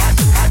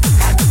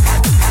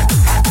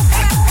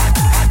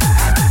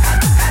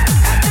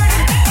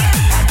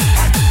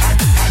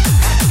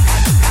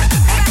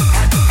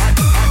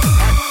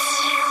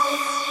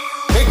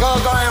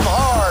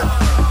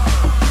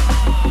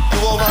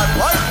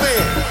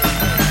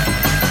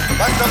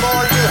The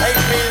more you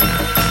hate me,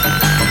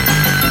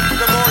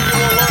 the more you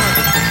will learn.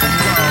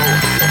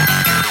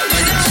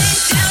 We're the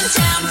place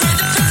downtown where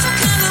the folks will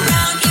come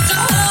around. It's a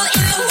hole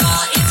in the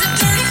wall, it's a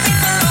dirty free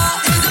for all.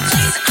 There's a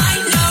place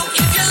I know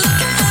if you're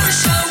looking for a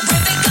show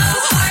where they go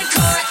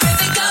hardcore, where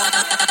they go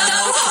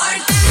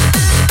hard.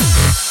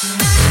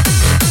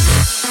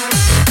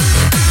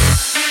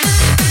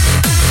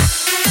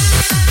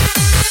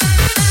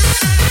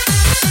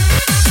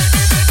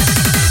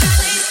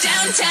 Place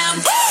downtown.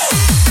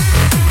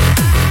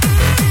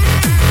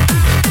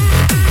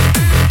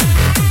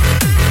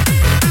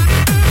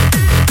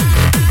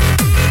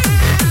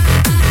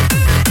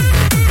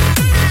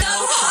 Go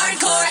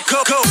hardcore.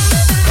 Go.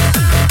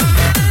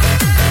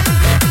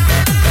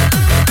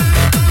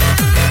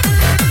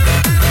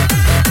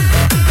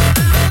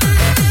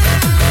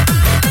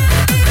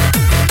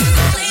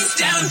 Place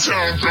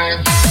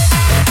downtown.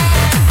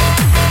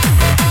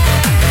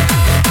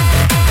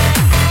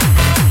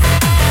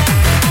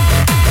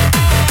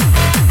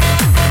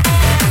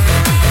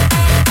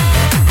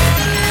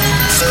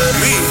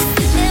 Me.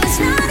 And it's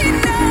not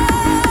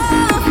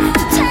enough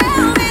to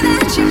tell me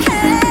that you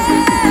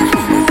care.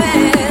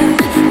 Well,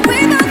 we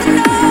both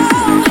know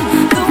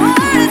the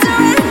words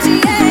are empty,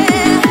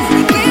 yeah.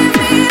 Give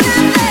me the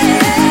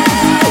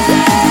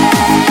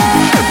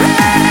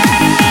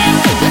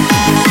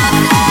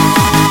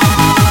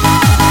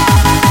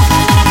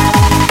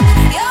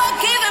You're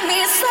giving me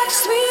such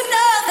sweet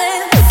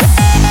loving.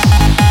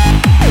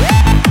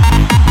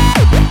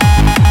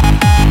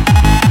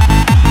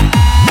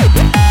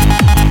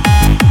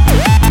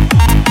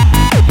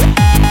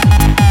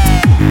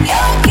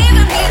 You're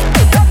giving me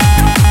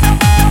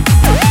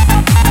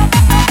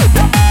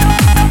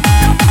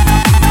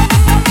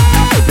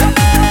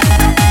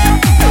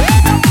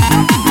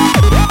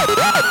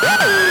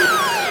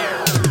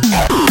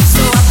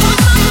So I put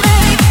my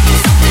leg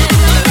something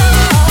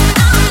alone.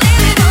 I'm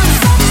living on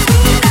such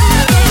sweet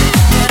loving,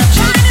 but I'm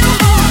trying to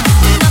hold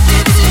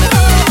nothing to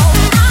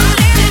hold. I'm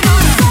living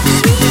on such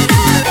sweet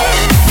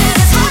loving, and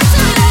it's hard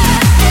to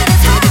love, and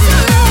it's hard to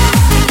love.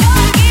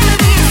 You're giving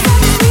me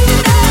such sweet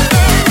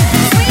loving,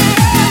 sweet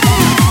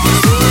loving,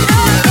 sweet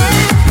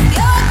loving.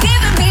 You're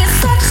giving me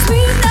such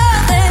sweet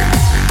loving.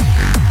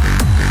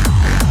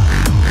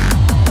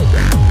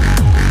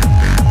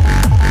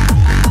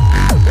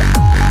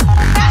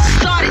 I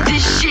started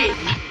this shit.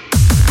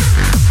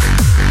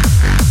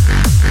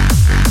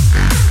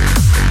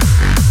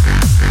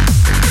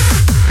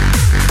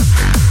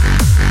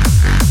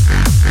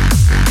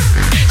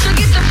 So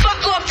get the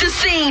fuck off the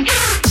scene.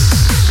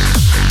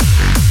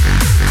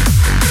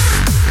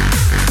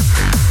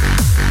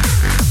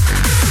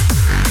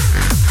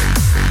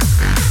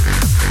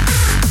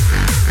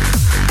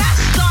 I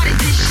started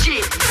this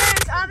shit.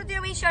 I'm gonna do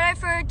a wee shout out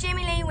for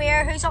Jamie Lee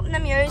Weir, who's up in the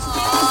Muse.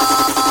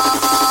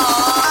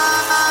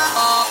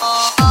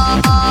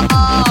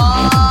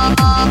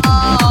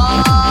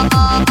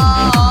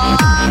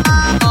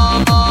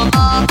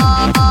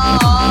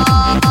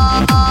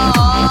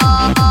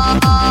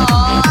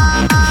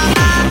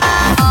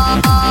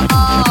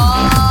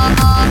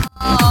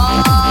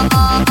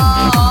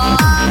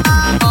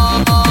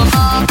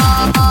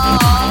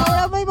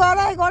 Mấy bữa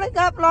đây có đánh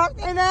cặp lọt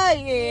thế này.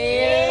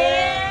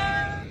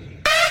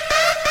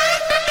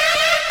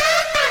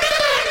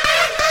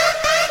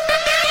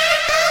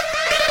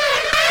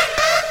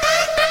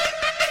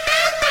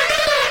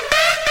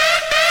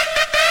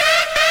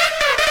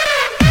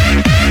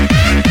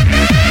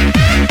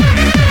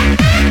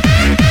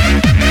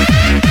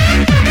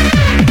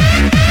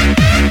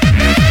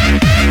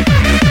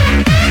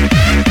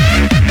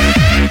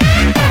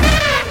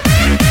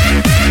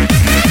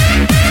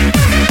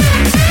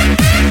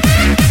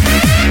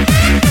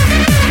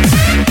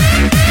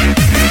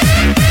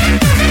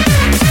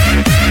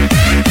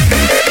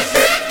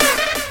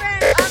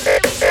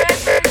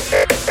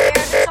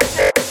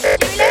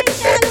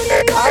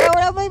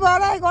 Mấy bữa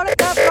đây có đánh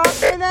cặp lọt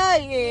thế này.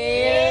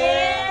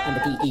 I'm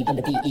the DE, I'm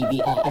the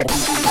DEVR, I'm the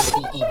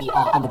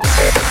DEVR, I'm the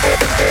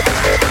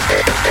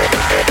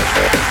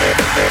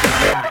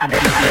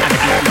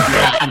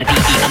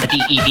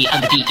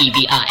I'm the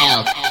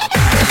DEVRL.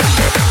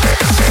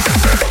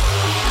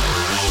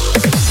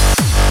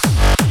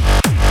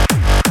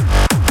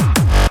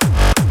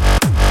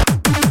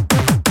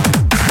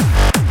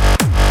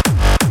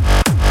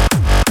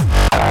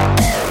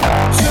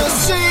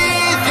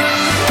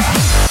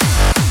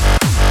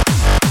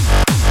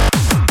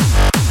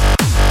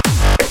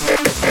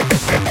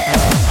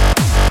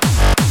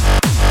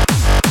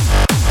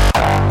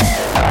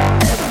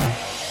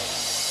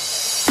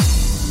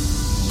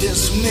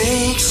 This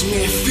makes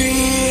me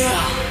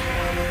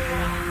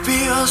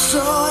feel so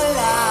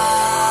alive.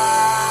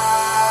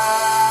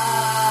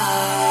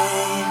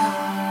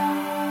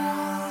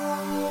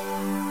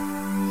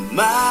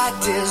 My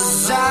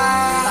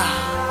desire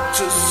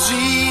to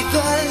see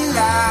the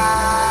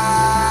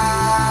light,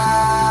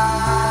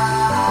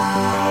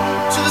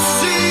 to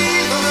see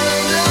the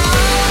light.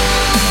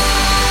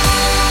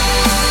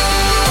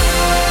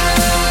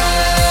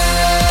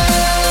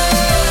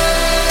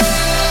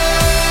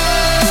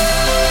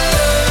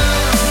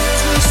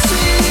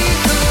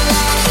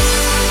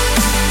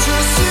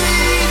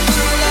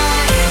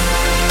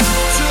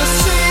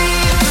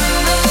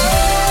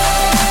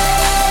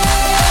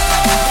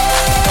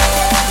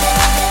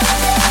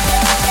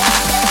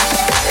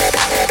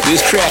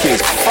 This track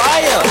is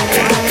fire.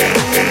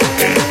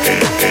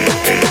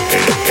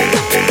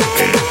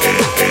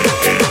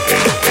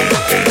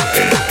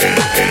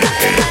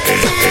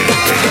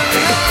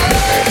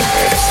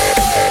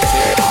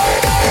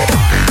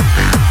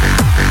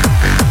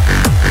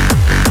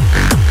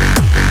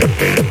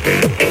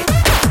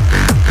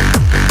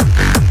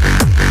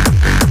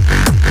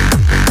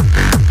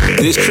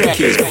 This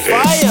track is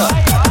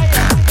fire.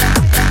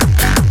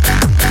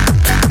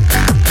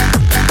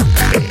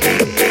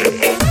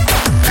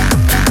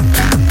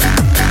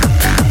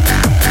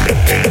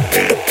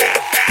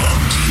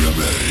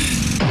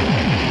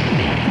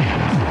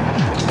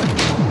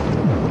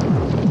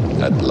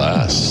 At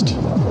last.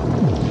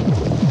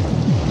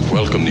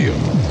 Welcome, Neo.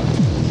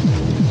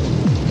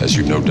 As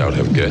you no doubt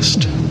have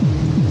guessed.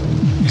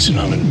 It's an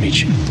honor to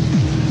meet you.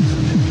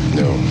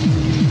 No.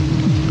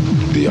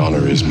 The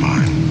honor is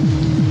mine.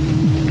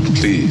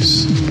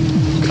 Please,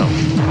 come,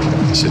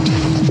 sit.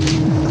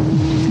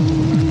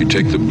 You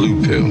take the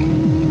blue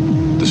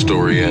pill. The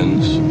story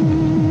ends.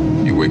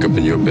 You wake up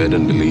in your bed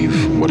and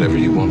believe whatever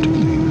you want to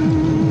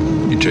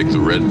believe. You take the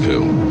red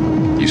pill.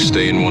 You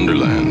stay in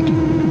Wonderland.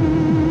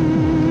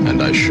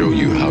 And I show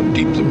you how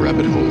deep the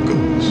rabbit hole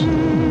goes.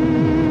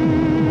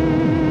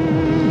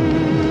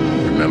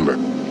 Remember,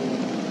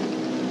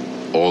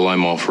 all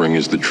I'm offering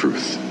is the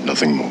truth,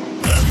 nothing more.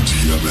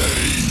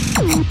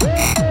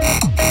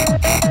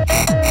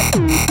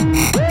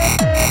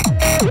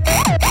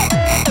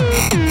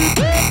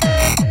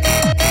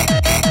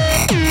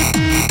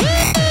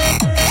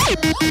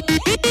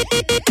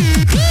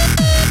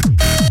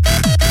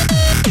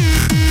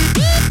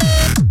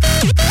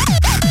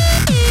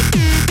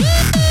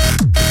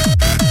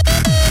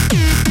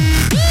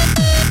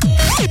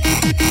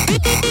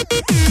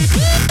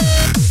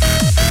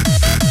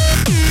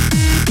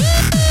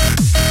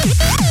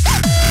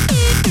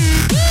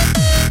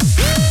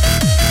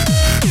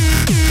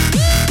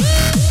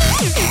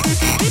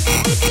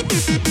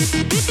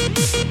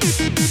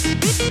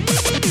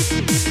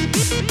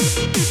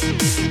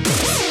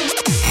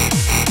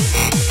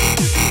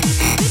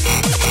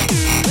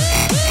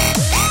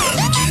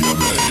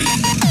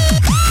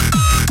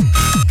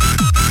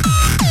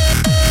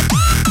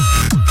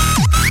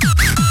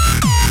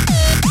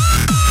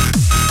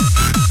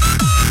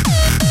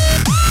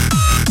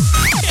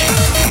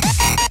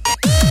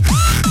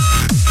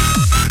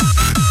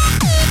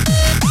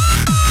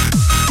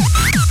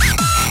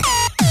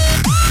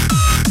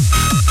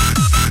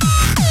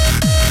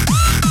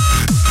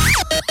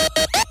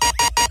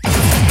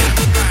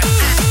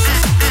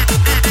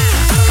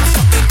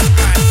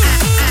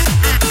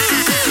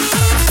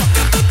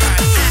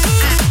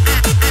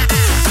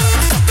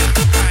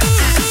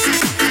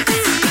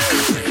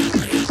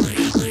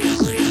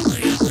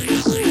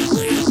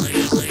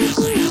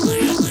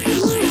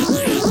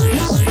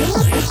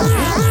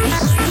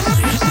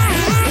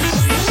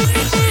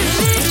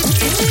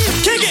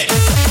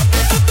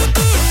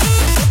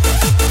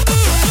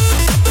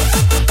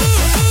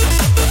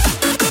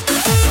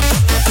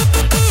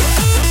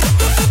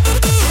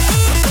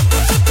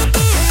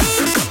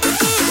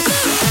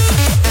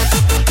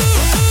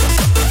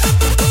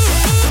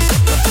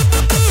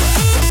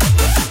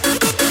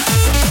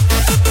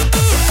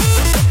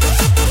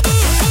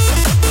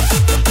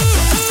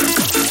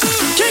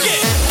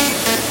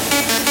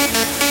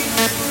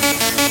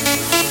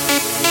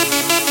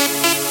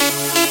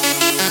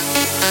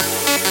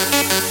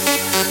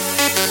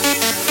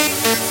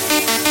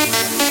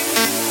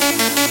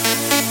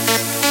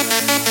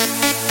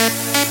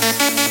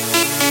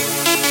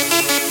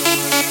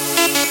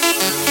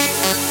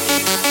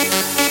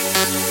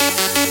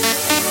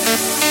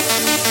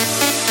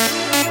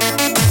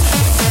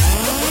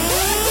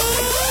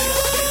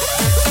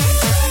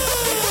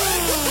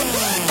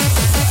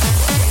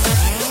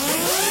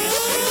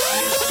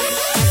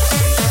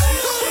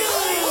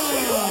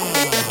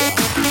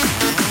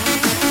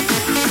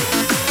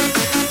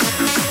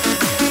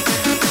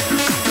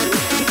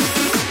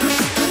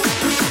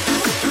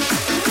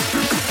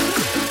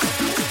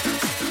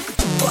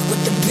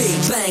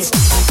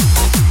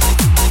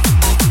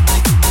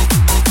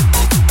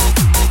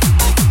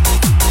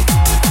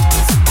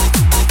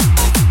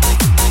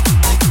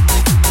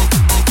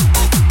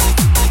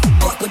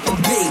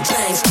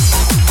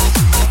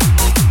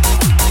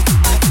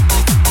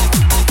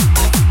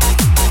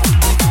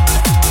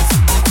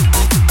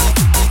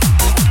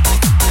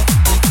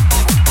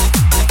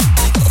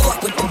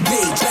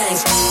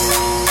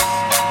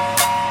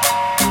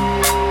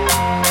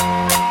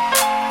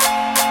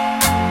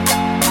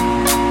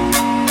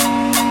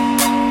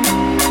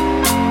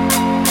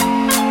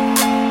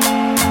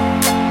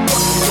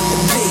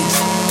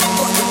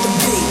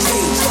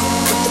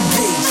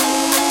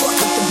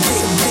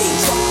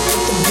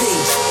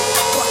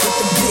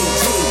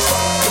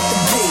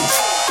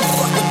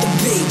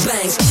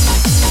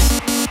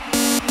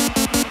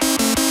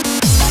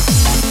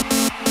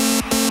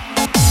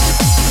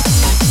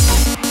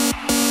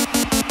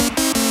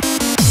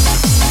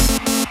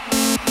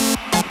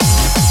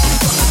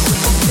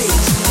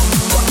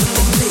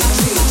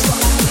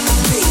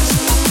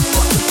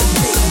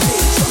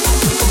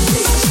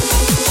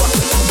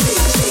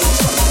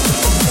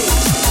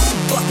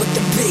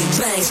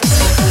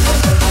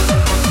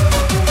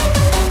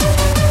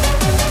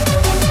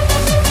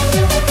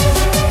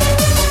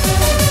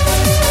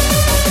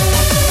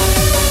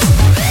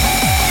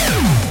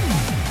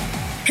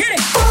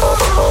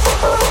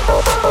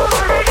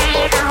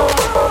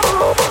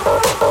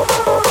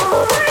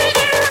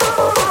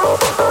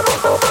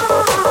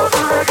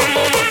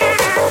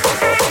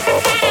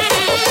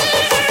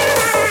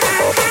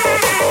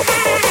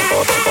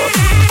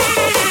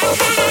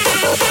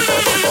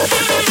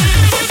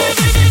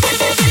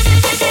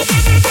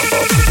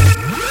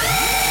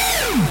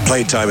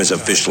 time is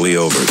officially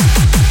over.